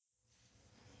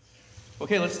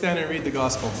Okay, let's stand and read the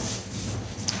gospel.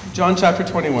 John chapter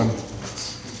 21.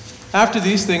 After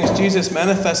these things, Jesus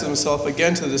manifested himself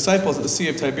again to the disciples at the Sea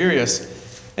of Tiberias,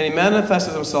 and he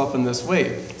manifested himself in this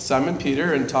way. Simon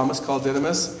Peter and Thomas called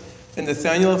Didymus, and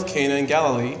Nathanael of Cana in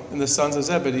Galilee, and the sons of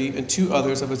Zebedee, and two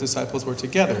others of his disciples were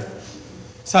together.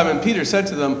 Simon Peter said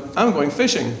to them, "I'm going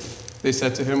fishing." They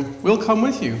said to him, "We'll come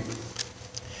with you."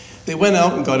 They went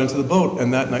out and got into the boat,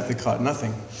 and that night they caught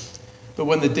nothing. But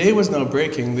when the day was now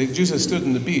breaking, Jesus stood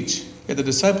on the beach, yet the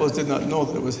disciples did not know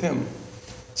that it was him.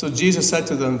 So Jesus said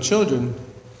to them, "Children,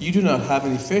 you do not have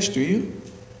any fish, do you?"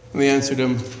 And they answered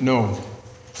him, "No." And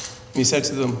he said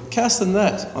to them, "Cast the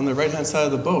net on the right-hand side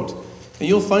of the boat, and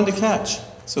you'll find a catch."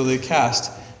 So they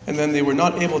cast, and then they were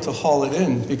not able to haul it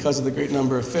in because of the great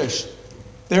number of fish.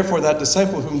 Therefore that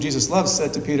disciple whom Jesus loved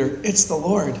said to Peter, "It's the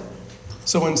Lord."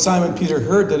 So when Simon Peter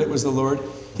heard that it was the Lord,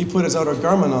 he put his outer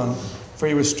garment on, for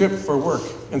he was stripped for work,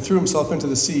 and threw himself into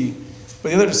the sea. But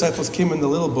the other disciples came in the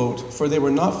little boat, for they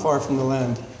were not far from the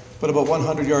land, but about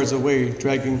 100 yards away,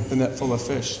 dragging the net full of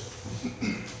fish.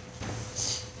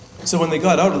 So when they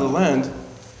got onto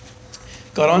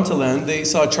land, they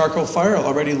saw a charcoal fire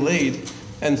already laid,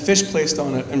 and fish placed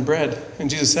on it, and bread. And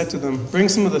Jesus said to them, "Bring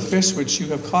some of the fish which you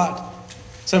have caught."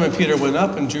 Simon Peter went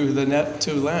up and drew the net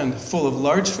to land, full of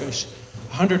large fish,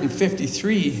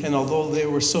 153, and although there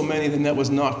were so many, the net was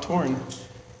not torn.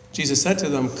 Jesus said to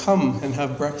them, "Come and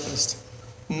have breakfast."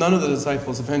 None of the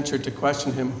disciples ventured to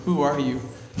question him, "Who are you?"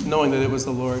 knowing that it was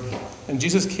the Lord. And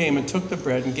Jesus came and took the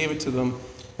bread and gave it to them,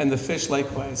 and the fish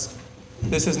likewise.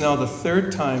 This is now the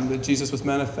third time that Jesus was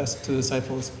manifested to the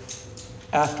disciples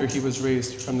after he was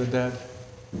raised from the dead.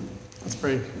 Let's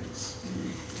pray.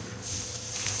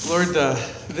 Lord,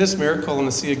 this miracle in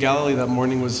the Sea of Galilee that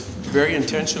morning was very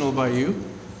intentional by you.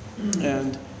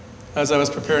 And as I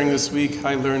was preparing this week,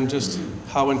 I learned just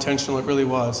how intentional it really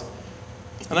was.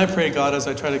 And I pray, God, as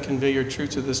I try to convey your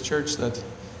truth to this church, that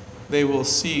they will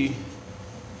see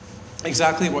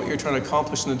exactly what you're trying to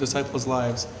accomplish in the disciples'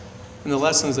 lives and the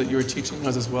lessons that you're teaching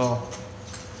us as well.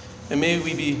 And may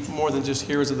we be more than just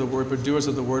hearers of the word, but doers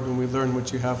of the word when we learn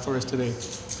what you have for us today.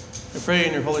 I pray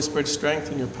in your Holy Spirit's strength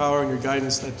and your power and your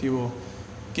guidance that you will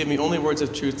give me only words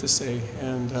of truth to say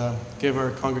and give our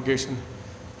congregation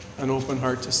an open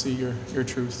heart to see your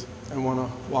truth and want to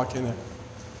walk in it.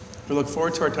 We look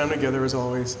forward to our time together as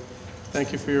always.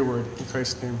 Thank you for your word. In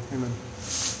Christ's name, amen.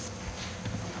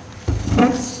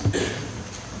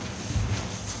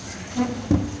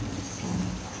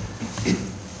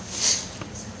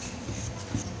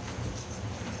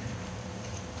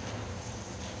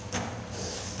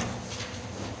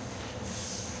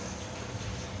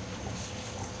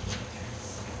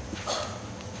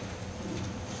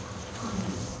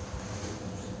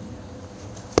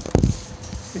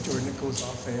 Jordan, it goes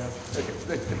off.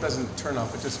 It doesn't turn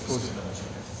off. It just goes.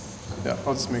 Yeah,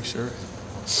 I'll just make sure.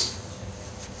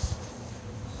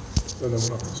 Then we'll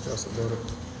have to stress about it.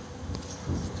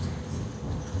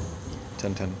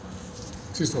 10:10.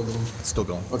 She's still going. It's still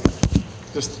going. Okay.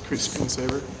 Just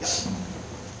screensaver.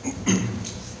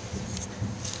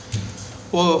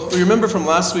 Well, we remember from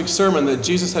last week's sermon that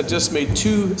Jesus had just made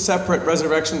two separate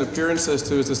resurrection appearances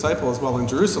to his disciples while in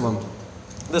Jerusalem.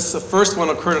 This first one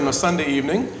occurred on a Sunday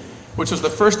evening, which was the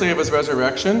first day of his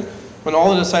resurrection, when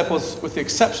all the disciples, with the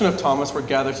exception of Thomas, were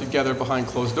gathered together behind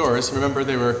closed doors. Remember,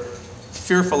 they were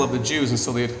fearful of the Jews, and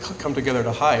so they had come together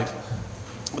to hide.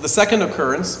 But the second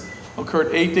occurrence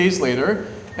occurred 8 days later,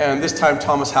 and this time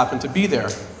Thomas happened to be there.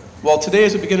 Well, today,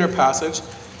 as we begin our passage,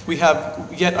 we have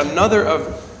yet another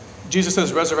of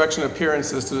Jesus' resurrection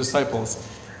appearances to the disciples.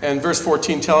 And verse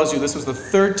 14 tells you this was the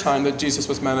third time that Jesus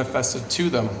was manifested to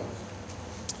them.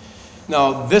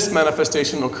 Now, this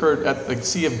manifestation occurred at the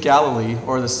Sea of Galilee,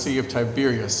 or the Sea of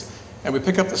Tiberias. And we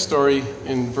pick up the story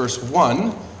in verse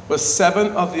 1, with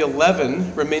 7 of the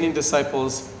 11 remaining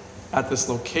disciples at this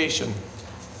location.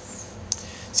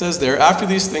 It says there, after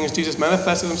these things, Jesus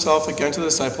manifested himself again to the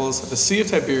disciples at the Sea of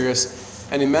Tiberias,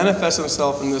 and he manifested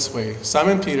himself in this way.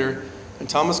 Simon Peter and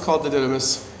Thomas called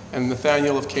Didymus, and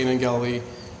Nathanael of Cana in Galilee,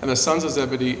 and the sons of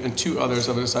Zebedee, and two others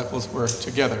of the disciples were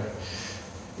together.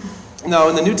 Now,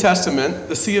 in the New Testament,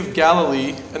 the Sea of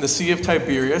Galilee and the Sea of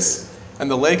Tiberias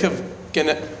and the Lake of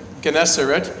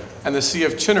Gennesaret and the Sea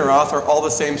of Chinneroth are all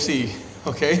the same sea,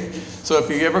 okay? So if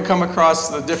you ever come across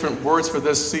the different words for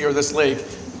this sea or this lake,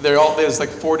 there's like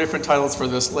 4 different titles for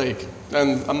this lake.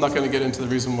 And I'm not going to get into the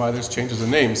reason why there's changes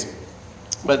in names.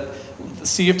 But the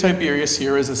Sea of Tiberias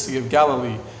here is the Sea of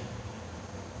Galilee.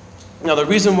 Now, the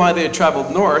reason why they had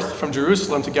traveled north from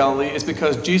Jerusalem to Galilee is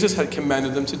because Jesus had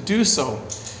commanded them to do so.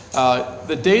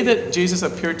 The day that Jesus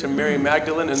appeared to Mary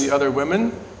Magdalene and the other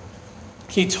women,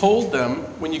 he told them,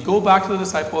 when you go back to the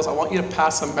disciples, I want you to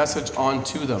pass a message on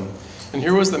to them. And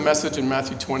here was the message in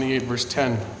Matthew 28, verse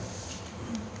 10.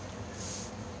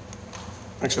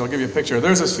 Actually, I'll give you a picture.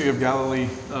 There's a Sea of Galilee.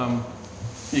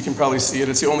 You can probably see it.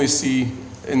 It's the only sea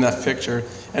in that picture.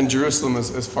 And Jerusalem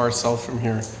is far south from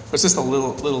here. It's just a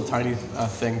little tiny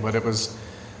thing, but it was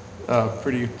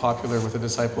pretty popular with the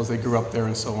disciples. They grew up there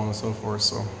and so on and so forth.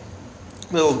 So,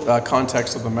 little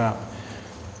context of the map.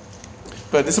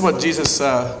 But this is what Jesus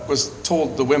was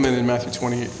told the women in Matthew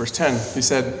 28, verse 10. He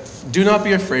said, "Do not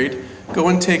be afraid. Go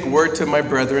and take word to my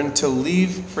brethren to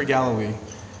leave for Galilee,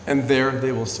 and there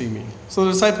they will see me." So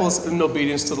the disciples, in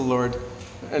obedience to the Lord,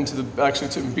 and to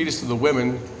obedience to the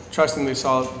women, trusting they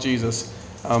saw Jesus,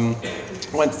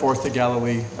 went forth to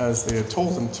Galilee as they had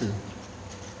told them to.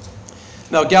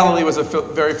 Now, Galilee was a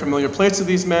very familiar place to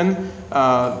these men.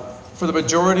 For the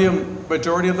majority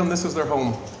of them, this was their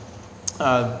home.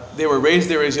 They were raised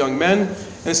there as young men,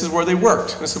 and this is where they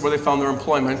worked. This is where they found their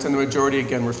employment, and the majority,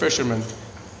 again, were fishermen.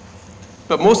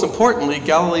 But most importantly,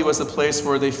 Galilee was the place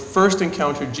where they first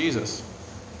encountered Jesus.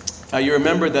 You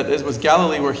remember that it was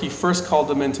Galilee where he first called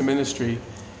them into ministry.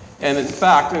 And in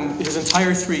fact, in his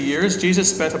entire 3 years, Jesus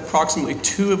spent approximately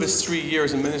 2 of his 3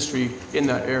 years in ministry in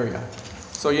that area.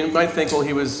 So you might think, well,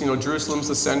 he was, Jerusalem's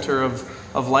the center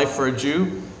of life for a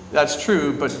Jew. That's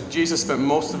true, but Jesus spent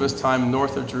most of his time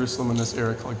north of Jerusalem in this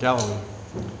area called Galilee.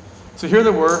 So here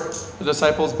they were, the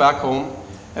disciples back home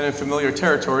and in familiar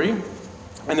territory,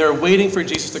 and they were waiting for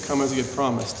Jesus to come as he had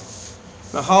promised.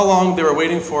 Now, how long they were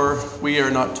waiting for, we are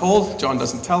not told. John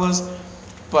doesn't tell us,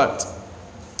 but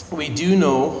we do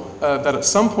know that at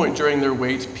some point during their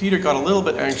wait, Peter got a little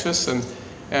bit anxious and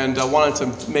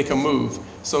wanted to make a move.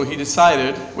 So he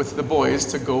decided with the boys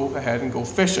to go ahead and go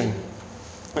fishing.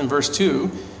 In verse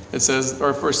 2, it says,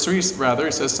 or verse 3 rather,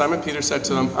 it says, Simon Peter said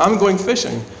to them, "I'm going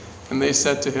fishing." And they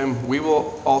said to him, "We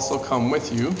will also come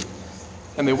with you."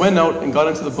 And they went out and got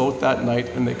into the boat that night,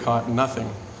 and they caught nothing.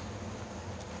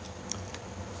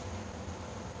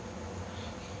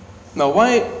 Now,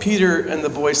 why Peter and the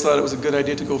boys thought it was a good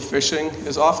idea to go fishing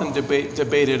is often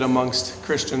debated amongst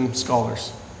Christian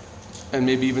scholars, and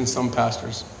maybe even some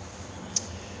pastors.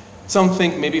 Some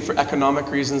think maybe for economic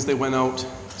reasons they went out.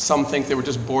 Some think they were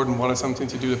just bored and wanted something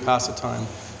to do to pass the time.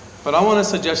 But I want to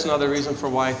suggest another reason for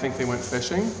why I think they went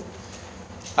fishing.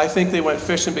 I think they went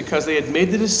fishing because they had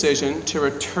made the decision to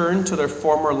return to their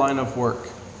former line of work.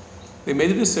 They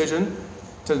made a decision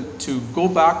to go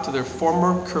back to their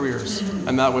former careers,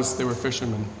 and that was they were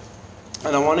fishermen.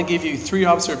 And I want to give you 3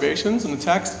 observations in the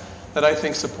text that I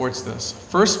think supports this.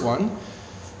 First one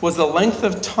was the length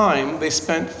of time they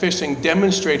spent fishing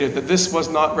demonstrated that this was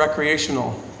not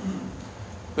recreational.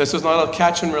 This was not a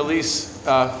catch and release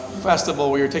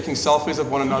festival where you're taking selfies of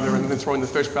one another and then throwing the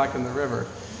fish back in the river.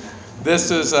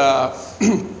 This is a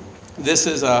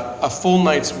full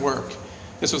night's work.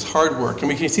 This was hard work. And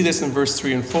we can see this in verse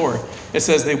 3 and 4. It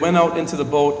says they went out into the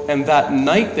boat, and that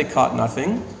night they caught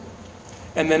nothing.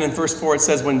 And then in verse 4 it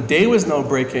says when day was now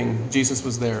breaking, Jesus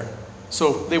was there.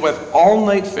 So they went all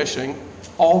night fishing,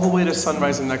 all the way to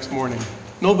sunrise the next morning.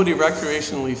 Nobody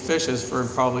recreationally fishes for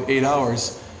probably 8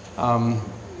 hours.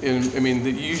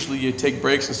 Usually you take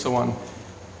breaks and so on.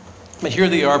 But here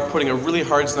they are putting a really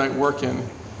hard night's work in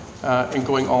and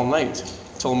going all night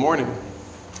till morning.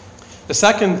 The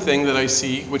second thing that I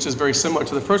see, which is very similar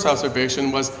to the first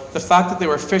observation, was the fact that they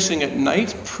were fishing at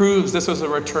night proves this was a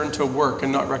return to work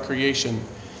and not recreation.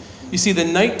 You see, the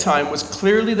nighttime was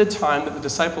clearly the time that the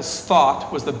disciples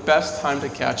thought was the best time to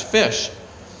catch fish.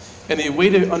 And the way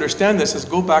to understand this is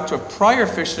go back to a prior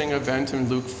fishing event in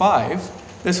Luke 5.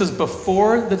 This was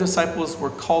before the disciples were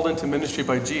called into ministry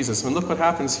by Jesus. And look what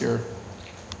happens here.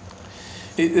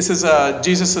 This is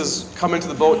Jesus has come into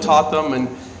the boat, taught them,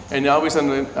 and now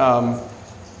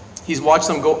he's watched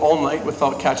them go all night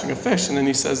without catching a fish. And then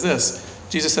he says this.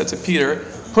 Jesus said to Peter,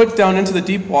 "Put down into the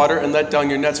deep water and let down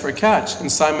your nets for a catch."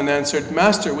 And Simon answered,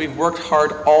 "Master, we've worked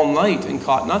hard all night and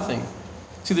caught nothing."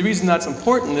 See, the reason that's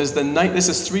important is this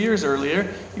is 3 years earlier.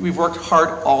 We've worked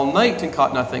hard all night and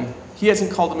caught nothing. He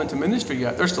hasn't called them into ministry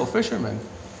yet. They're still fishermen.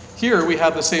 Here we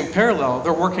have the same parallel.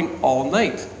 They're working all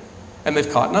night and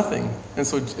they've caught nothing. And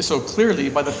so clearly,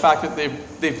 by the fact that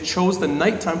they've chose the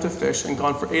nighttime to fish and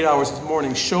gone for 8 hours this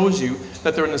morning shows you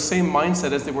that they're in the same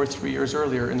mindset as they were 3 years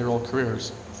earlier in their old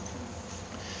careers.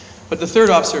 But the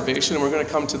third observation, and we're going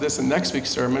to come to this in next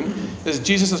week's sermon, is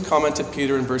Jesus' comment to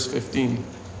Peter in verse 15.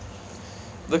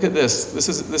 Look at this. This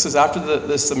is after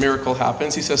this miracle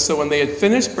happens. He says, "So when they had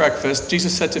finished breakfast,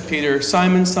 Jesus said to Peter,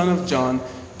 'Simon, son of John,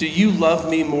 do you love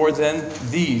me more than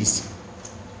these?'"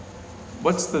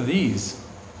 What's the these?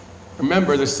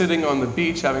 Remember, they're sitting on the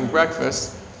beach having breakfast,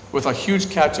 with a huge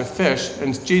catch of fish.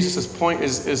 And Jesus' point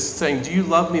is saying, do you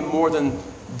love me more than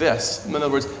this? In other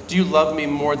words, do you love me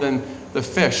more than the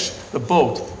fish, the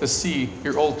boat, the sea,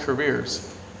 your old careers?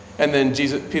 And then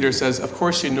Peter says, of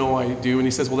course you know I do. And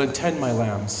he says, well, then tend my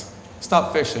lambs.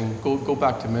 Stop fishing. Go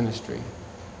back to ministry.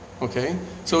 Okay?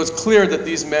 So it's clear that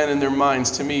these men in their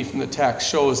minds, to me, from the text,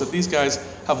 shows that these guys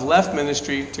have left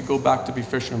ministry to go back to be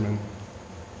fishermen.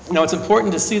 Now, it's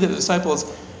important to see that the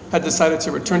disciples had decided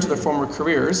to return to their former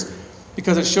careers,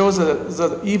 because it shows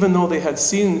that even though they had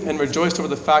seen and rejoiced over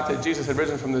the fact that Jesus had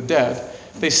risen from the dead,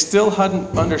 they still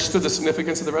hadn't understood the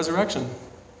significance of the resurrection.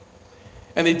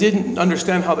 And they didn't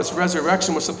understand how this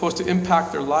resurrection was supposed to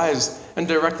impact their lives and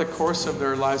direct the course of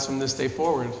their lives from this day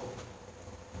forward.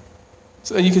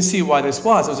 So, and you can see why this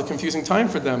was. It was a confusing time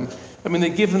for them. I mean,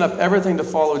 they'd given up everything to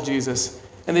follow Jesus,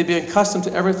 and they'd been accustomed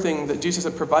to everything that Jesus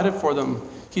had provided for them.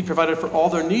 He'd provided for all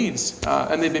their needs,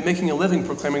 and they'd been making a living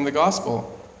proclaiming the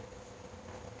gospel.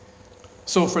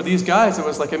 So for these guys, it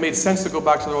was like it made sense to go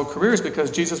back to their old careers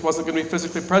because Jesus wasn't going to be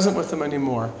physically present with them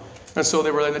anymore. And so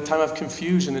they were in a time of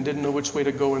confusion and didn't know which way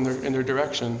to go in their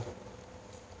direction.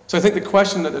 So I think the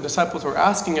question that the disciples were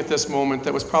asking at this moment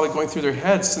that was probably going through their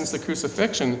heads since the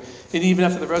crucifixion, and even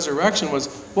after the resurrection, was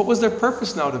what was their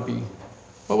purpose now to be?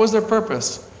 What was their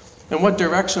purpose? And what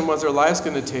direction was their lives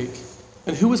going to take?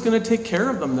 And who was going to take care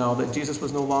of them now that Jesus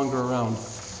was no longer around?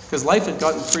 Because life had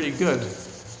gotten pretty good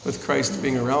with Christ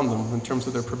being around them in terms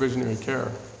of their provisionary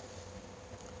care.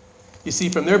 You see,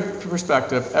 from their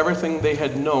perspective, everything they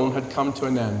had known had come to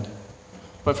an end.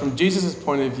 But from Jesus'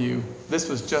 point of view, this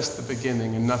was just the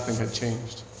beginning and nothing had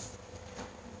changed.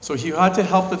 So he had to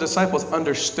help the disciples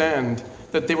understand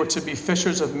that they were to be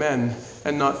fishers of men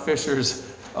and not fishers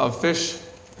of fish.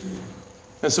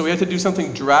 And so we had to do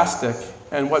something drastic.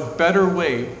 And what better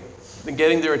way than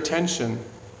getting their attention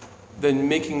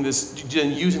than using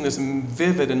this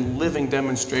vivid and living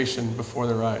demonstration before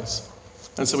their eyes.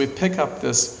 And so we pick up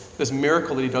this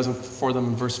miracle that he does for them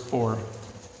in verse 4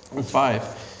 and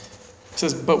 5. It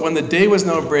says, but when the day was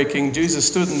now breaking, Jesus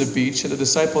stood on the beach, and the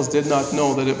disciples did not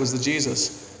know that it was the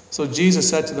Jesus. So Jesus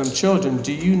said to them, children,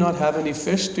 do you not have any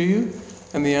fish, do you?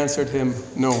 And they answered him,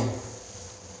 no.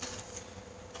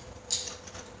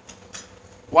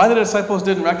 Why the disciples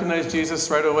didn't recognize Jesus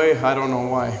right away, I don't know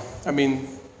why.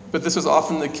 But this was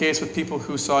often the case with people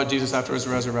who saw Jesus after his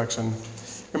resurrection.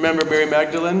 Remember Mary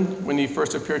Magdalene, when he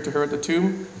first appeared to her at the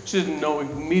tomb? She didn't know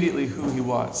immediately who he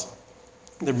was.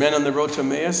 The men on the road to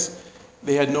Emmaus,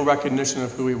 they had no recognition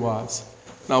of who he was.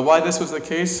 Now, why this was the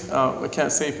case, I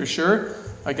can't say for sure.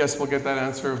 I guess we'll get that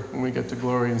answer when we get to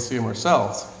glory and see him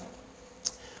ourselves.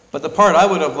 But the part I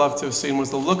would have loved to have seen was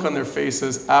the look on their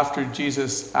faces after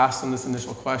Jesus asked them this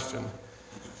initial question.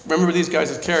 Remember these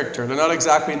guys' character. They're not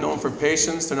exactly known for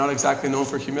patience. They're not exactly known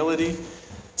for humility.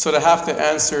 So to have to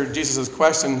answer Jesus'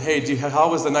 question, hey, how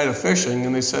was the night of fishing?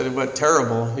 And they said, what,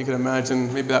 terrible. You can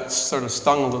imagine maybe that sort of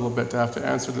stung a little bit to have to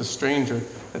answer this stranger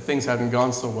that things hadn't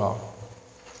gone so well.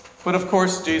 But of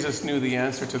course, Jesus knew the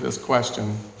answer to this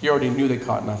question. He already knew they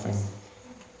caught nothing.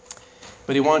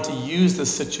 But he wanted to use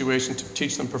this situation to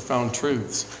teach them profound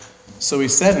truths. So he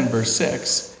said in verse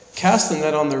 6, cast the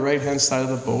net on the right-hand side of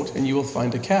the boat, and you will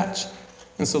find a catch.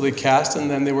 And so they cast, and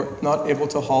then they were not able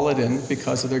to haul it in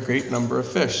because of their great number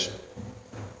of fish.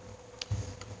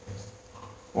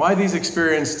 Why these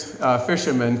experienced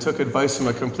fishermen took advice from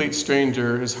a complete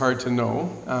stranger is hard to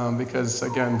know. Because,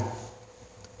 again,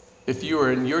 if you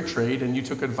were in your trade and you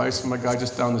took advice from a guy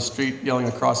just down the street yelling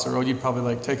across the road, you'd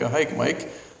probably take a hike, Mike.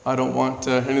 I don't want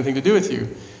anything to do with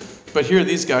you. But here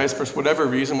these guys, for whatever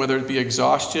reason, whether it be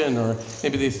exhaustion or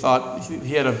maybe they thought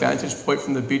he had a vantage point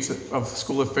from the beach of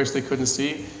school of fish they couldn't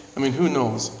see. Who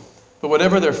knows? But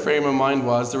whatever their frame of mind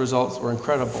was, the results were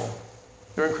incredible.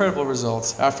 They were incredible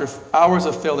results. After hours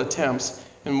of failed attempts,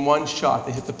 in one shot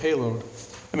they hit the payload.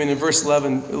 In verse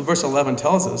 11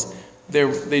 tells us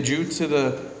they drew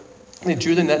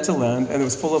the net to land, and it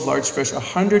was full of large fish,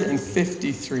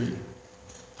 153.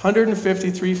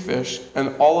 153 fish,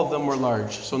 and all of them were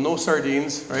large. So no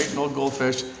sardines, right? No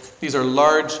goldfish. These are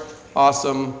large,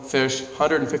 awesome fish,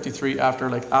 153 after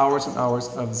hours and hours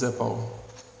of Zippo.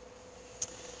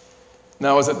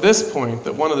 Now, it was at this point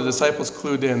that one of the disciples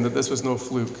clued in that this was no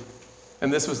fluke.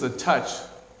 And this was the touch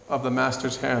of the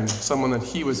master's hand, someone that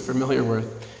he was familiar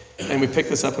with. And we pick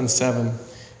this up in 7.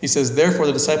 He says, therefore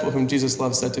the disciple whom Jesus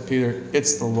loved said to Peter,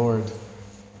 it's the Lord.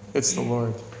 It's the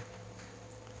Lord.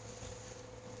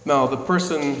 Now, the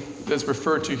person that's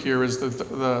referred to here is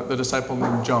the disciple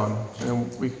named John.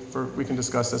 And we can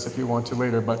discuss this if you want to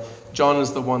later, but John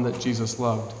is the one that Jesus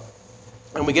loved.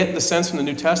 And we get the sense from the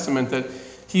New Testament that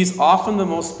he's often the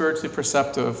most spiritually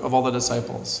perceptive of all the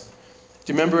disciples.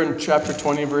 Do you remember in chapter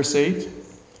 20, verse 8?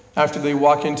 After they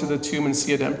walk into the tomb and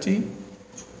see it empty,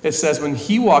 it says when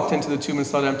he walked into the tomb and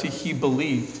saw it empty, he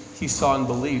believed. He saw and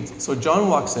believed. So John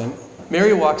walks in,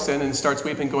 Mary walks in and starts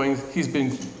weeping, going, he's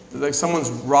been, like someone's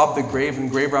robbed the grave and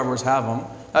grave robbers have him.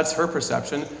 That's her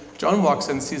perception. John walks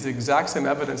in, sees the exact same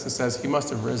evidence and says, he must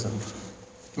have risen.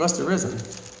 He must have risen.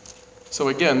 So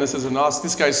again,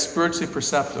 this guy's spiritually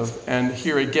perceptive, and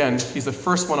here again, he's the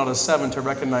first one out of 7 to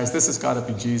recognize this has got to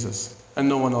be Jesus, and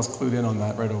no one else clued in on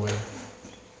that right away.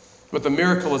 But the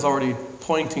miracle was already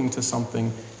pointing to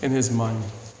something in his mind.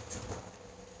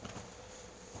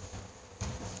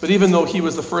 But even though he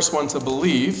was the first one to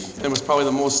believe, and was probably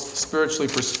the most spiritually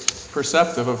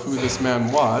perceptive of who this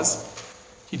man was,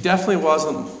 he definitely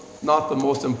wasn't not the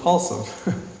most impulsive.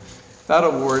 That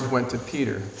award went to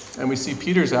Peter. And we see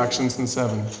Peter's actions in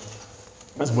 7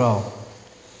 as well.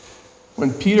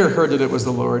 When Peter heard that it was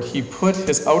the Lord, he put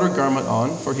his outer garment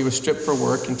on, for he was stripped for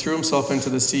work, and threw himself into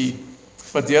the sea.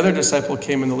 But the other disciple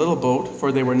came in the little boat,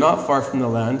 for they were not far from the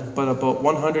land, but about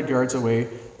 100 yards away,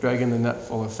 dragging the net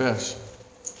full of fish.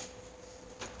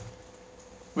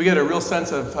 We get a real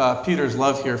sense of Peter's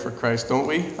love here for Christ, don't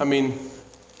we? I mean,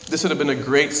 this would have been a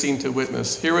great scene to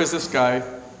witness. Here is this guy,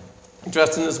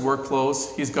 dressed in his work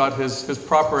clothes. He's got his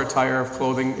proper attire of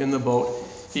clothing in the boat.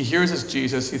 He hears it's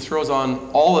Jesus. He throws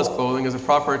on all his clothing as a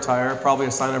proper attire, probably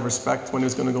a sign of respect when he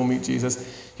was going to go meet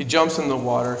Jesus. He jumps in the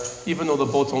water, even though the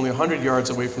boat's only 100 yards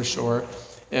away from shore.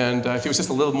 And if he was just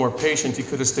a little more patient, he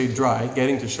could have stayed dry,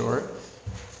 getting to shore.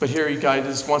 But here he guy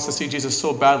just wants to see Jesus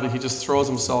so badly, he just throws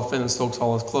himself in and soaks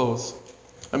all his clothes.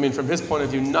 I mean, from his point of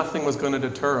view, nothing was going to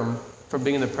deter him from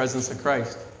being in the presence of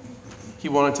Christ. He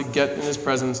wanted to get in his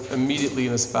presence immediately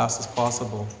and as fast as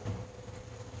possible.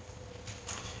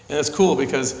 And it's cool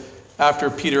because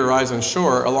after Peter arrives on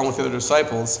shore, along with the other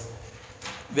disciples,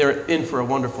 they're in for a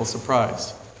wonderful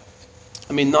surprise.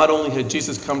 I mean, not only had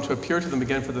Jesus come to appear to them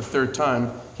again for the 3rd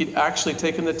time, he'd actually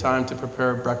taken the time to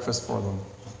prepare breakfast for them.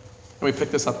 And we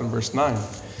pick this up in verse 9.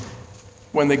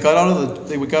 When they got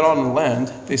on the land,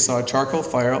 they saw a charcoal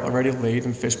fire already laid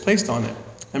and fish placed on it,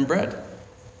 and bread.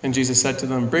 And Jesus said to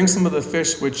them, "Bring some of the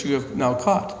fish which you have now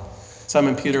caught."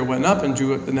 Simon Peter went up and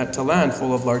drew the net to land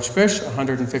full of large fish,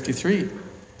 153.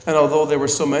 And although there were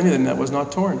so many, the net was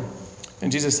not torn.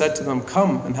 And Jesus said to them,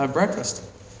 "Come and have breakfast."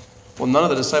 Well, none of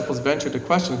the disciples ventured to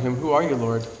question him, "Who are you,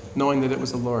 Lord?" knowing that it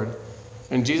was the Lord.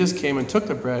 And Jesus came and took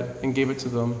the bread and gave it to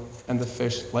them, and the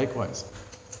fish likewise.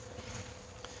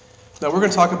 Now we're going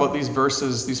to talk about these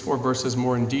 4 verses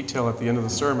more in detail at the end of the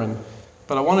sermon.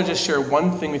 But I want to just share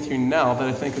one thing with you now that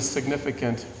I think is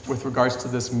significant with regards to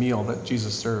this meal that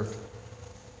Jesus served.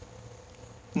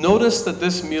 Notice that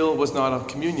this meal was not a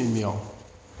communion meal.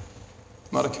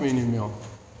 Not a communion meal.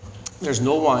 There's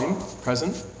no wine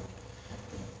present.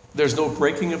 There's no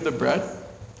breaking of the bread.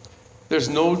 There's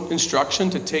no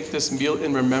instruction to take this meal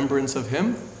in remembrance of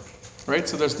him. Right?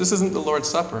 So this isn't the Lord's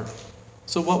Supper.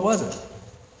 So what was it?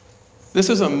 This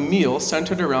is a meal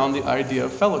centered around the idea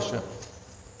of fellowship.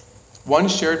 One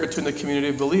shared between the community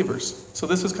of believers. So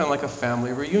this is kind of like a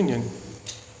family reunion.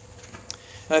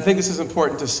 And I think this is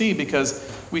important to see because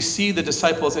we see the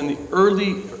disciples in the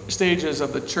early stages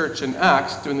of the church in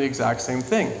Acts doing the exact same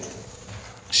thing.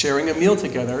 Sharing a meal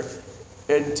together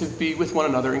and to be with one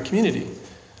another in community.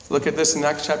 Look at this in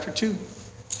Acts chapter 2.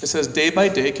 It says, "Day by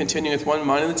day, continuing with one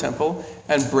mind in the temple,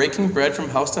 and breaking bread from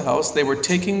house to house, they were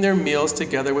taking their meals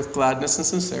together with gladness and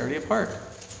sincerity of heart,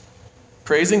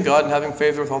 praising God and having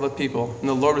favor with all the people. And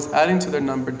the Lord was adding to their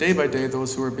number day by day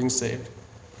those who were being saved."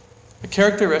 A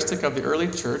characteristic of the early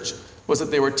church was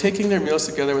that they were taking their meals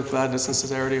together with gladness and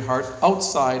sincerity of heart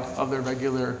outside of their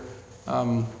regular,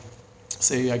 for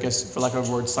lack of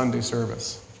a word, Sunday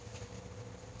service.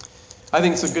 I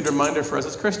think it's a good reminder for us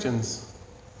as Christians.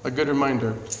 A good reminder.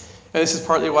 And this is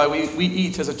partly why we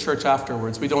eat as a church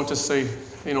afterwards. We don't just say,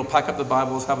 pack up the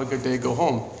Bibles, have a good day, go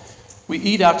home. We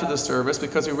eat after the service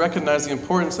because we recognize the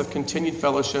importance of continued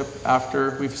fellowship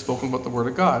after we've spoken about the Word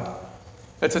of God.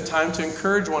 It's a time to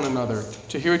encourage one another,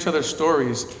 to hear each other's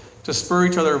stories, to spur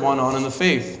each other on in the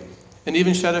faith, and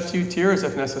even shed a few tears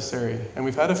if necessary. And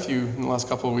we've had a few in the last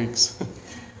couple of weeks.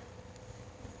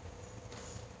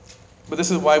 But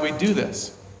this is why we do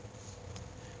this.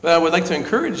 But I would like to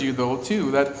encourage you, though,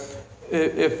 too, that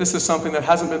if this is something that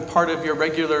hasn't been part of your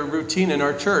regular routine in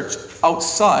our church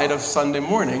outside of Sunday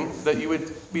morning, that you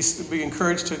would be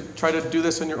encouraged to try to do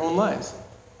this in your own lives.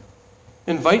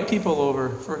 Invite people over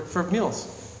for meals.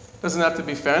 It doesn't have to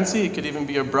be fancy. It could even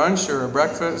be a brunch or a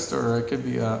breakfast, or it could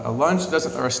be a lunch,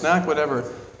 or a snack, whatever.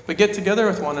 But get together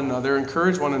with one another,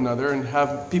 encourage one another, and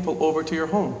have people over to your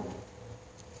home.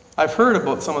 I've heard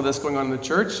about some of this going on in the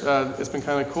church. It's been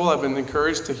kind of cool. I've been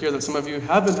encouraged to hear that some of you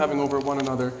have been having one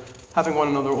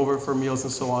another over for meals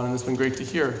and so on, and it's been great to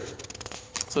hear.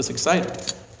 So it's exciting.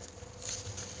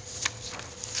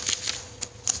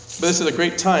 But this is a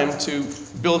great time to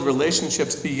build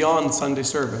relationships beyond Sunday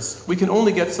service. We can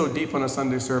only get so deep on a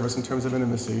Sunday service in terms of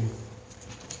intimacy,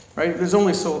 right? There's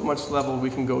only so much level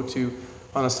we can go to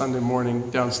on a Sunday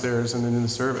morning downstairs and then in the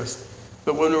service.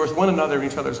 But when we're with one another in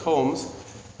each other's homes,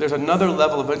 there's another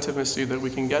level of intimacy that we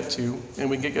can get to, and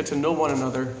we can get to know one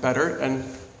another better and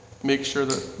make sure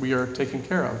that we are taken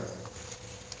care of.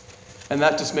 And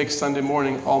that just makes Sunday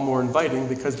morning all more inviting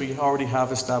because we already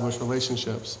have established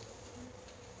relationships.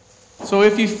 So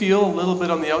if you feel a little bit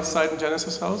on the outside in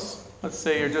Genesis House, let's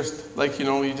say you're just like,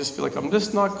 you just feel like I'm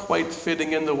just not quite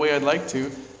fitting in the way I'd like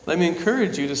to, let me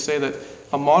encourage you to say that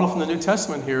a model from the New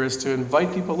Testament here is to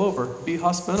invite people over, be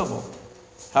hospitable,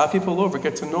 have people over,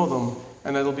 get to know them,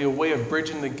 and it'll be a way of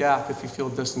bridging the gap if you feel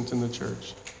distant in the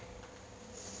church.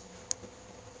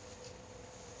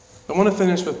 I want to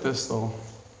finish with this though.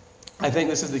 I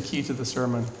think this is the key to the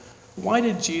sermon. Why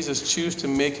did Jesus choose to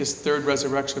make his third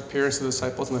resurrection appearance to the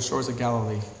disciples on the shores of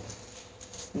Galilee?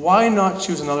 Why not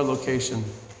choose another location?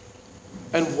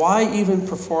 And why even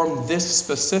perform this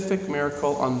specific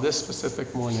miracle on this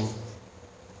specific morning?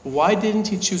 Why didn't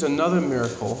he choose another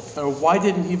miracle? Or why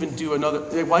didn't he even do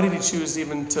another? Why did he choose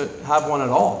even to have one at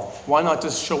all? Why not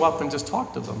just show up and just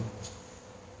talk to them?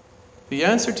 The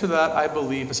answer to that, I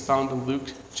believe, is found in Luke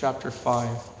chapter 5.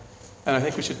 And I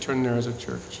think we should turn there as a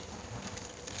church.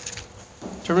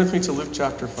 Turn with me to Luke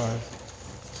chapter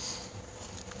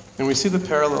 5. And we see the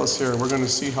parallels here. We're going to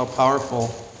see how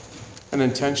powerful and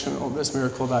intentional this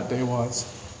miracle that day was.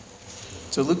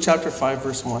 So Luke chapter 5,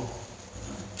 verse 1.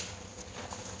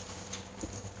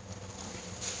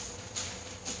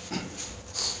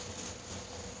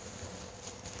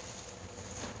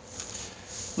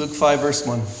 Luke 5, verse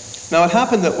 1. Now it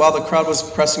happened that while the crowd was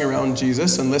pressing around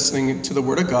Jesus and listening to the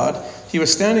word of God, he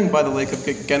was standing by the lake of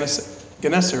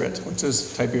Gennesaret, which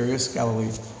is Tiberias,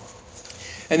 Galilee.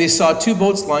 And he saw two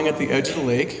boats lying at the edge of the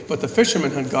lake, but the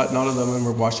fishermen had gotten out of them and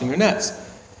were washing their nets.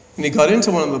 And he got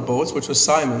into one of the boats, which was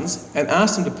Simon's, and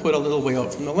asked him to put a little way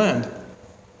out from the land.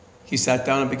 He sat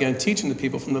down and began teaching the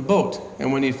people from the boat.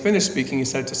 And when he had finished speaking, he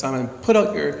said to Simon, "Put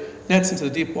out your nets into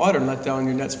the deep water and let down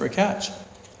your nets for a catch."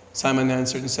 Simon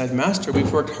answered and said, "Master,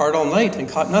 we've worked hard all night and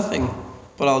caught nothing,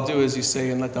 but I'll do as you say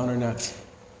and let down our nets."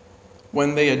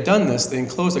 When they had done this, they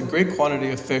enclosed a great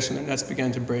quantity of fish, and their nets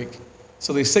began to break.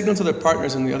 So they signaled to their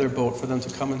partners in the other boat for them to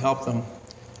come and help them.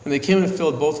 And they came and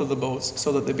filled both of the boats,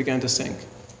 so that they began to sink.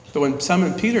 But when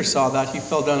Simon Peter saw that, he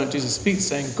fell down at Jesus' feet,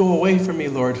 saying, "Go away from me,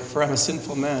 Lord, for I'm a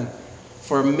sinful man."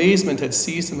 For amazement had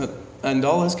seized him and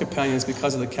all his companions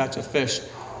because of the catch of fish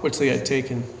which they had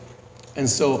taken. And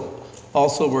so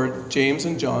also were James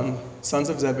and John, sons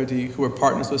of Zebedee, who were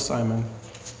partners with Simon.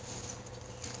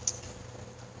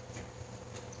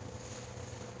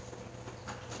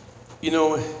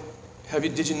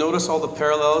 Did you notice all the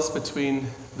parallels between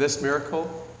this miracle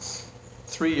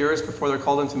 3 years before they're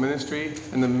called into ministry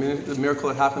and the miracle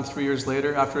that happened 3 years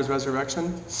later after his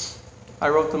resurrection? I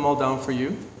wrote them all down for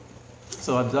you,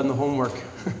 so I've done the homework.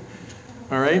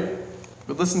 All right?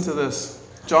 But listen to this.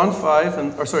 Luke 5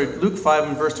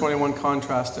 and verse 21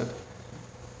 contrasted.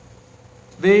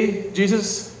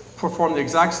 Jesus performed the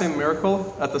exact same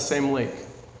miracle at the same lake.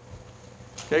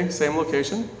 Okay, same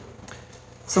location.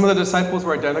 Some of the disciples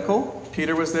were identical.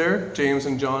 Peter was there. James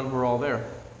and John were all there.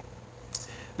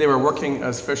 They were working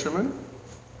as fishermen.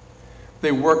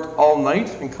 They worked all night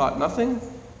and caught nothing.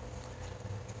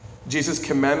 Jesus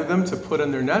commanded them to put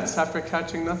in their nets after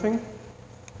catching nothing.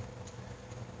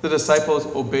 The disciples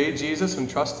obeyed Jesus and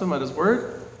trust him at his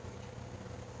word.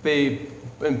 They,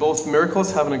 in both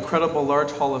miracles, have an incredible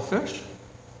large haul of fish.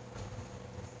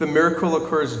 The miracle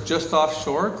occurs just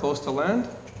offshore, close to land.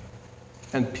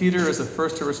 And Peter is the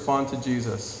first to respond to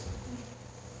Jesus.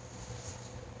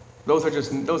 Those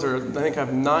are, I think, I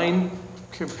have 9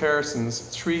 comparisons,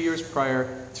 3 years prior,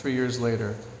 3 years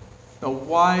later. Now,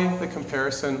 why the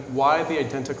comparison? Why the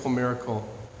identical miracle?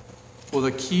 Well,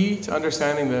 the key to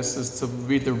understanding this is to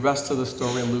read the rest of the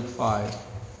story in Luke 5.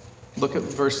 Look at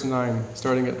verse 9,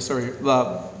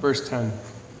 verse 10.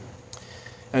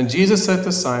 And Jesus said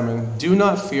to Simon, "Do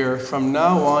not fear, from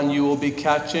now on you will be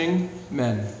catching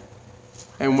men."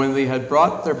 And when they had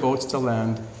brought their boats to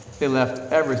land, they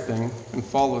left everything and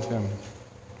followed him.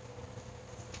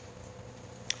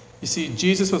 You see,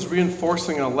 Jesus was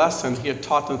reinforcing a lesson he had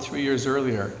taught them 3 years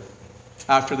earlier,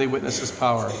 after they witnessed his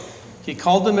power. He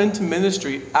called them into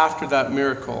ministry after that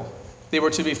miracle. They were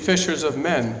to be fishers of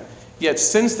men. Yet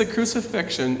since the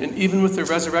crucifixion, and even with the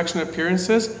resurrection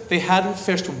appearances, they hadn't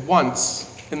fished once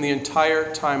in the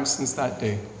entire time since that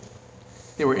day.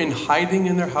 They were in hiding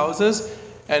in their houses,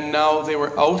 and now they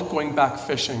were out going back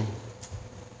fishing.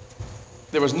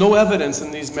 There was no evidence in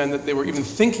these men that they were even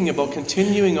thinking about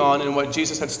continuing on in what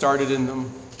Jesus had started in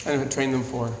them and had trained them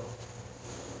for.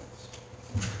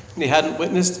 They hadn't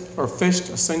witnessed or fished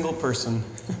a single person.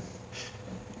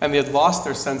 And they had lost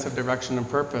their sense of direction and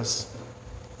purpose.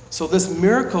 So this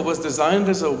miracle was designed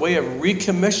as a way of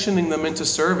recommissioning them into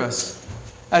service.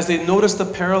 As they noticed the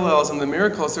parallels in the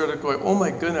miracles, they were going, oh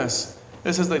my goodness,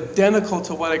 this is identical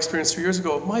to what I experienced 3 years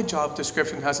ago. My job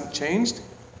description hasn't changed.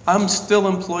 I'm still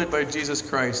employed by Jesus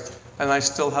Christ, and I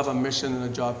still have a mission and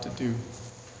a job to do.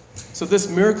 So this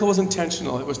miracle was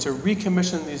intentional. It was to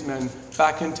recommission these men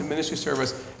back into ministry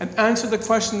service and answer the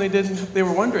question they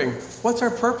were wondering, what's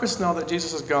our purpose now that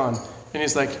Jesus is gone? And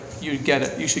he's like, you get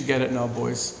it. You should get it now,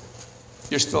 boys.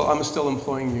 I'm still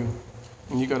employing you,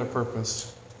 and you got a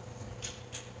purpose.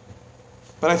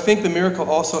 But I think the miracle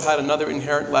also had another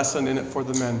inherent lesson in it for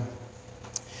the men.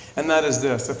 And that is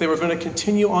this. If they were going to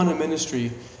continue on in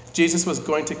ministry, Jesus was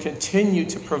going to continue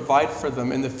to provide for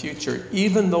them in the future,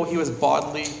 even though he was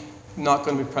bodily not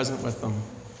going to be present with them.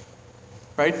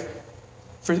 Right?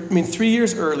 3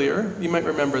 years earlier, you might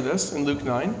remember this in Luke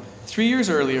 9. 3 years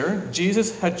earlier,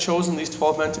 Jesus had chosen these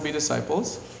 12 men to be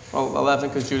disciples. Well, 11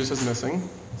 because Judas is missing.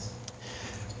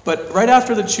 But right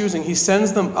after the choosing, he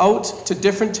sends them out to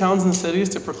different towns and cities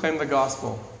to proclaim the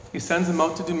gospel. He sends them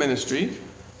out to do ministry.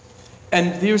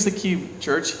 And here's the key,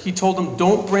 church. He told them,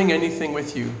 don't bring anything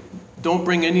with you. Don't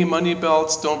bring any money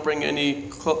belts. Don't bring any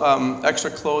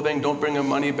extra clothing. Don't bring a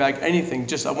money bag, anything.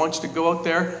 Just, I want you to go out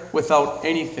there without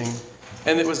anything.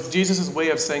 And it was Jesus' way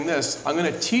of saying this. I'm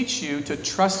going to teach you to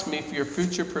trust me for your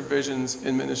future provisions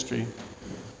in ministry.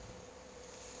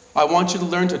 I want you to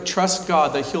learn to trust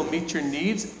God that he'll meet your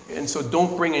needs, and so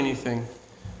don't bring anything.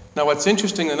 Now what's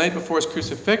interesting, the night before his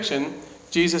crucifixion,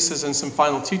 Jesus is in some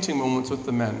final teaching moments with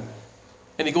the men.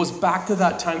 And he goes back to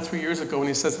that time 3 years ago and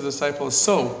he says to the disciples,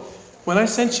 so, when I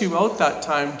sent you out that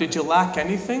time, did you lack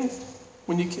anything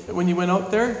when you went out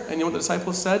there? And you know what the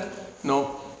disciples said?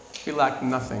 No, we lacked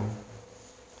nothing.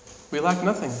 We lacked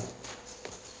nothing.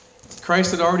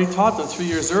 Christ had already taught them 3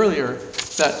 years earlier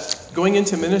that going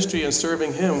into ministry and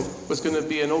serving him was going to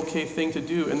be an okay thing to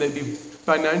do, and they'd be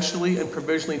financially and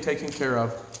provisionally taken care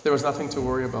of. There was nothing to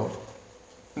worry about.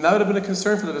 And that would have been a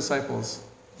concern for the disciples.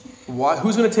 Why?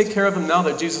 Who's going to take care of them now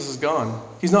that Jesus is gone?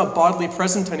 He's not bodily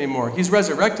present anymore. He's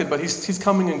resurrected, but he's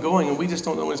coming and going, and we just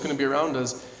don't know when he's going to be around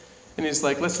us. And he's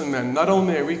like, listen, men, not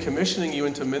only am I recommissioning you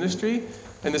into ministry,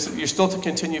 and you're still to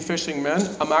continue fishing men,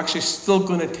 I'm actually still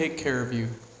going to take care of you.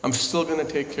 I'm still going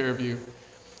to take care of you.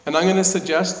 And I'm going to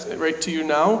suggest right to you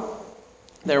now,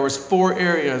 there was 4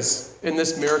 areas in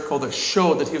this miracle that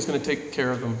showed that he was going to take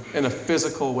care of them in a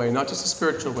physical way, not just a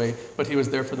spiritual way, but he was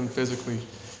there for them physically.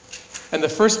 And the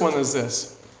first one is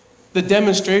this, the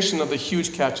demonstration of the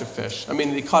huge catch of fish. I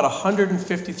mean, they caught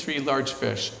 153 large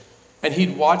fish, and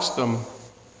he'd watched them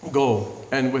go,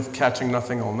 and with catching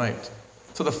nothing all night.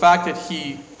 So the fact that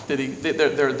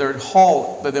their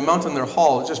haul, the amount in their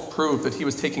haul, just proved that he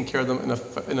was taking care of them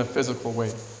in a physical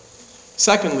way.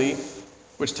 Secondly,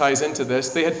 which ties into this,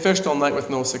 they had fished all night with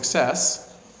no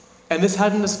success, and this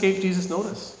hadn't escaped Jesus'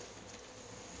 notice.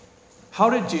 How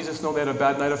did Jesus know they had a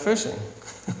bad night of fishing?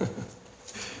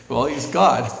 Well, he's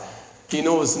God. He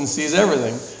knows and sees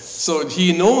everything. So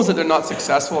he knows that they're not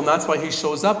successful, and that's why he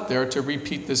shows up there to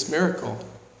repeat this miracle.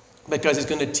 Because he's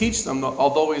going to teach them that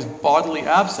although he's bodily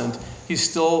absent, he's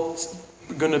still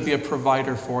going to be a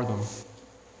provider for them.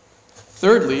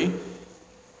 Thirdly,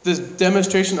 this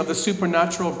demonstration of the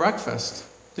supernatural breakfast.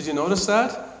 Did you notice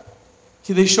that?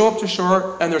 They show up to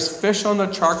shore, and there's fish on the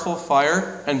charcoal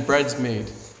fire, and bread's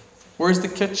made. Where's the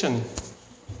kitchen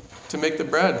to make the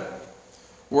bread?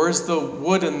 Where's the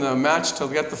wood and the match to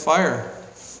get the fire?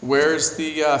 Where's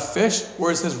the fish?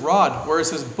 Where's his rod? Where's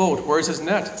his boat? Where's his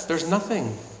net? There's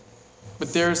nothing.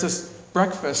 But there's this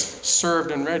breakfast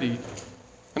served and ready.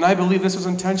 And I believe this was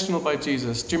intentional by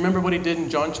Jesus. Do you remember what he did in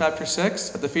John chapter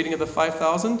 6 at the feeding of the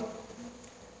 5,000?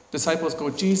 Disciples go,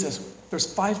 Jesus,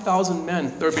 there's 5,000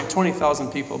 men. There would be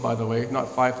 20,000 people, by the way, not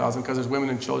 5,000, because there's women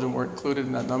and children weren't included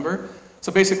in that number.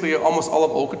 So basically, almost all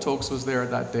of Okotoks was there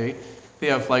that day. They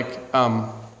have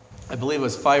I believe it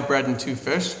was 5 bread and 2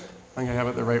 fish. I think I have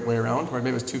it the right way around, or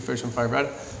maybe it was 2 fish and 5 bread. I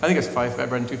think it's 5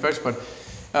 bread and 2 fish, but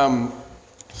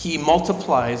he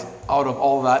multiplies out of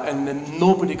all that, and then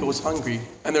nobody goes hungry.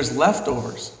 And there's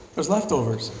leftovers. There's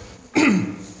leftovers.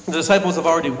 The disciples have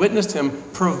already witnessed him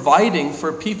providing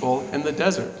for people in the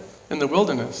desert, in the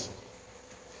wilderness.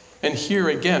 And here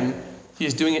again,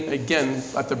 He's doing it again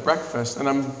at the breakfast. And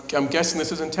I'm guessing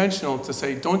this is intentional to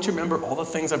say, don't you remember all the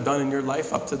things I've done in your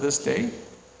life up to this day?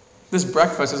 This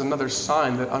breakfast is another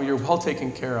sign that you're well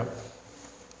taken care of.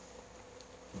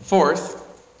 Fourth,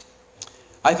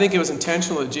 I think it was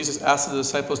intentional that Jesus asked the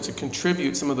disciples to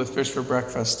contribute some of the fish for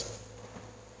breakfast.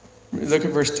 Look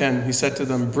at verse 10. He said to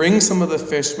them, "Bring some of the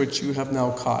fish which you have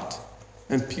now caught."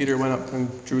 And Peter went up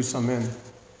and drew some in.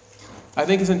 I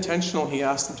think it's intentional he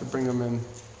asked them to bring them in.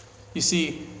 You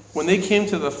see, when they came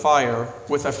to the fire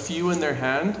with a few in their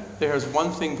hand, there was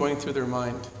one thing going through their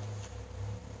mind.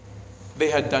 They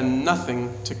had done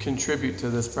nothing to contribute to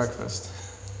this breakfast.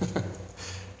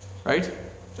 Right?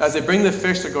 As they bring the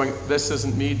fish, they're going, this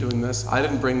isn't me doing this. I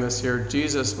didn't bring this here.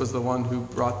 Jesus was the one who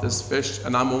brought this fish,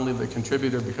 and I'm only the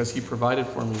contributor because he provided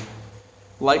for me.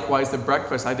 Likewise, the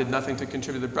breakfast, I did nothing to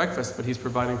contribute to the breakfast, but he's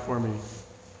providing for me.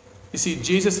 You see,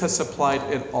 Jesus has supplied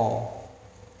it all.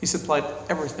 He supplied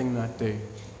everything that day.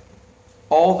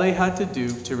 All they had to do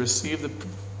to receive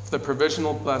the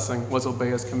provisional blessing was obey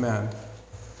his command.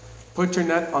 Put your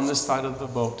net on this side of the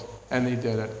boat. And they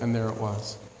did it, and there it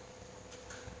was.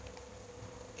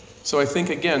 So I think,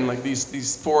 again, like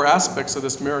these four aspects of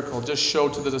this miracle just show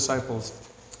to the disciples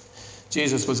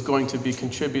Jesus was going to be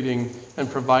contributing and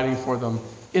providing for them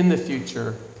in the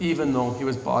future, even though he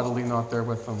was bodily not there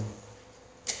with them.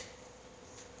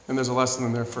 And there's a lesson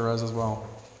in there for us as well,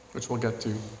 which we'll get to.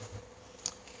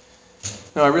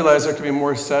 Now, I realize there could be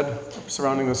more said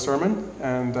surrounding the sermon,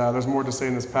 and there's more to say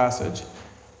in this passage.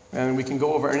 And we can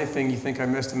go over anything you think I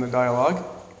missed in the dialogue.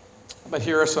 But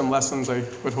here are some lessons I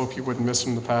would hope you wouldn't miss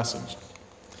from the passage.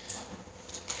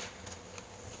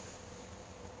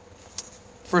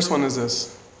 First one is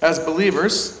this. As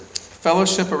believers,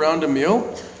 fellowship around a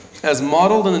meal, as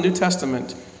modeled in the New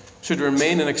Testament, should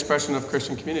remain an expression of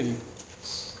Christian community.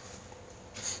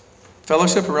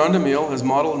 Fellowship around a meal, as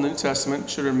modeled in the New Testament,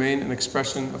 should remain an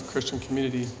expression of Christian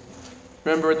community.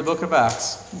 Remember in the book of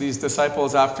Acts, these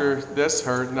disciples after this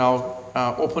are now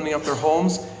opening up their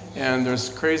homes, and there's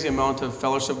a crazy amount of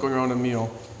fellowship going around a meal.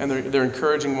 And they're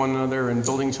encouraging one another and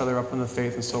building each other up in the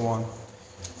faith and so on.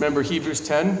 Remember Hebrews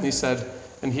 10? He said,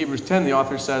 in Hebrews 10, the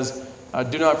author says,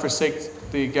 do not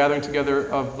forsake the gathering together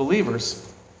of believers.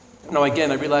 Now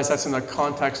again, I realize that's in the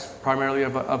context primarily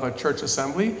of a church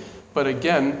assembly. But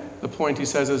again, the point he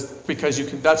says is because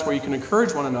that's where you can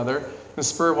encourage one another and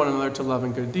spur one another to love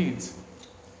and good deeds.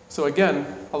 So again,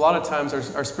 a lot of times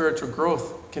our spiritual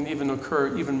growth can even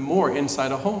occur even more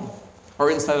inside a home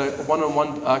or inside a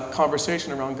one-on-one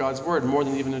conversation around God's Word, more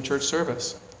than even a church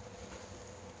service.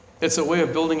 It's a way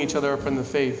of building each other up in the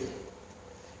faith.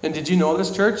 And did you know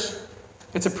this, church?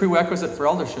 It's a prerequisite for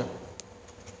eldership.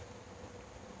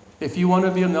 If you want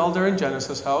to be an elder in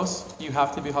Genesis House, you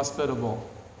have to be hospitable.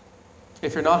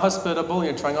 If you're not hospitable and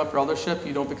you're trying out for eldership,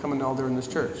 you don't become an elder in this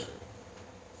church.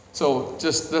 So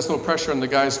there's no pressure on the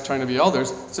guys trying to be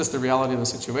elders. It's just the reality of the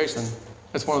situation.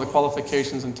 It's one of the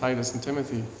qualifications in Titus and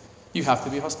Timothy. You have to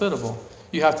be hospitable.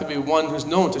 You have to be one who's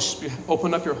known to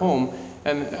open up your home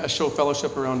and show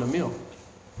fellowship around a meal.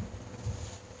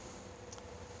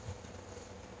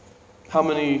 How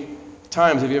many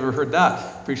times have you ever heard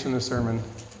that preached in a sermon?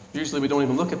 Usually we don't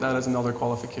even look at that as an elder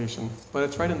qualification, but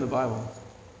it's right in the Bible.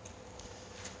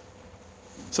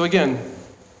 So again,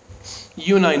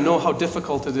 you and I know how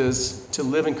difficult it is to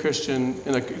live in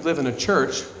a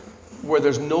church where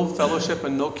there's no fellowship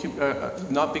and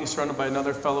not being surrounded by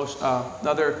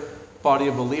another body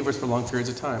of believers for long periods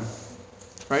of time.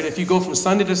 Right? If you go from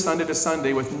Sunday to Sunday to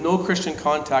Sunday with no Christian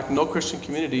contact, no Christian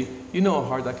community, you know how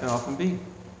hard that can often be.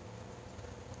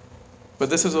 But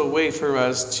this is a way for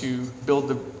us to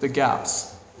build the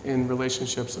gaps in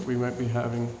relationships that we might be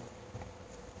having.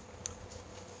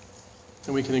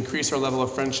 And we can increase our level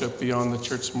of friendship beyond the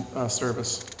church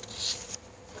service.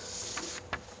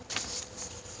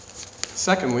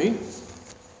 Secondly,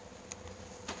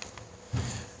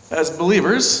 as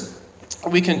believers,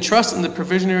 we can trust in the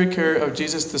provisionary care of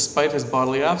Jesus despite his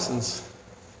bodily absence.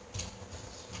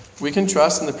 We can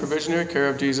trust in the provisionary care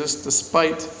of Jesus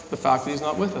despite the fact that he's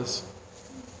not with us.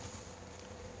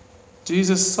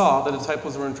 Jesus saw the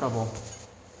disciples were in trouble.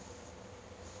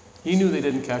 He knew they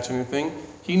didn't catch anything.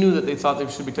 He knew that they thought they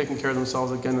should be taking care of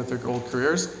themselves again with their old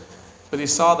careers. But he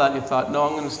saw that and he thought, no,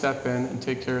 I'm going to step in and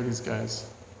take care of these guys.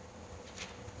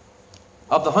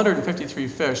 Of the 153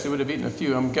 fish, they would have eaten a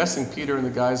few. I'm guessing Peter and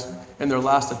the guys, in their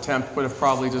last attempt, would have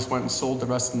probably just went and sold the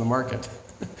rest in the market.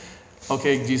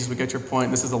 Okay, Jesus, we get your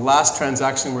point. This is the last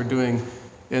transaction we're doing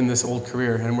in this old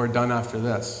career, and we're done after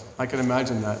this. I can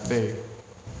imagine that day.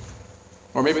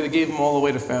 Or maybe they gave them all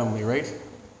away to family, right?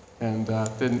 And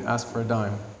didn't ask for a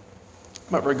dime.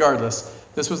 But regardless,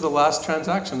 This was the last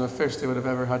transaction of fish they would have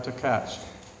ever had to catch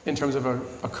in terms of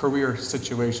a career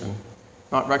situation.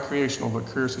 Not recreational, but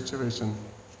career situation.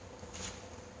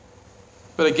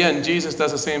 But again, Jesus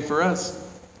does the same for us.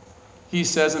 He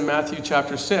says in Matthew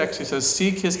chapter 6, he says,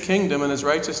 seek his kingdom and his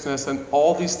righteousness, and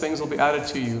all these things will be added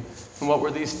to you. And what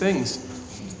were these things?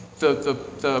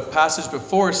 The passage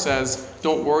before says,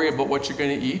 don't worry about what you're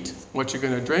going to eat, what you're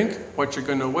going to drink, what you're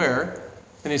going to wear.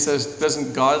 And he says,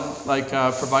 doesn't God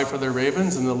provide for the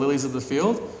ravens and the lilies of the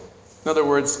field? In other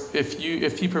words, if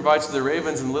he provides for the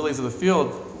ravens and lilies of the field,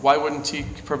 why wouldn't he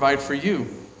provide for you?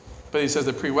 But he says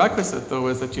the prerequisite, though,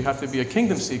 is that you have to be a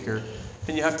kingdom seeker,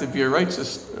 and you have to be a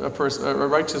righteousness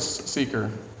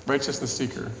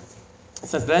seeker. It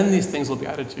says, then these things will be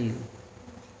added to you.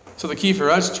 So the key for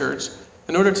us, church,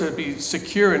 in order to be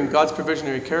secure in God's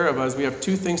provisionary care of us, we have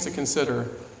two things to consider.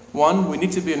 One, we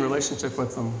need to be in relationship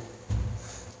with him.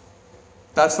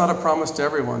 That's not a promise to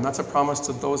everyone. That's a promise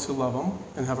to those who love him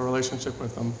and have a relationship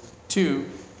with him. Two,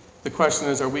 the question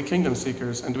is, are we kingdom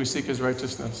seekers, and do we seek his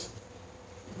righteousness?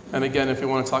 And again, if you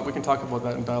want to talk, we can talk about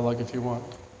that in dialogue if you want.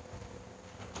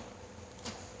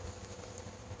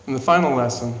 And the final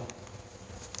lesson,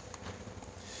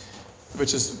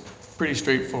 which is pretty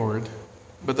straightforward,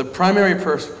 but the primary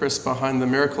purpose behind the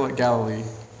miracle at Galilee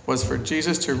was for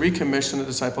Jesus to recommission the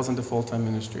disciples into full-time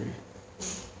ministry.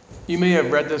 You may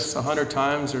have read this 100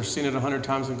 times or seen it 100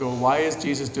 times and go, why is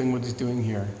Jesus doing what he's doing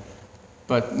here?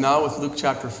 But now with Luke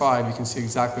chapter 5, you can see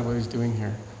exactly what he's doing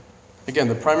here. Again,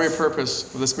 the primary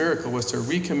purpose of this miracle was to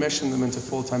recommission them into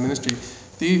full-time ministry.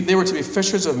 They were to be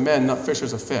fishers of men, not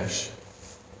fishers of fish.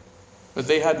 But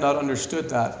they had not understood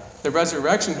that. The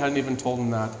resurrection hadn't even told them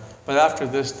that. But after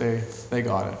this day, they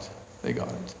got it. They got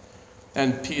it.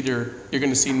 And Peter, you're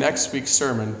going to see next week's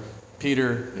sermon,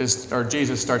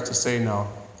 Jesus starts to say now,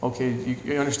 okay,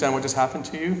 you understand what just happened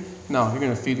to you? No, you're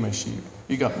going to feed my sheep.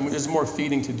 There's more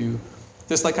feeding to do.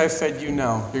 Just like I fed you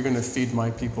now, you're going to feed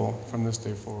my people from this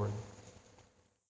day forward.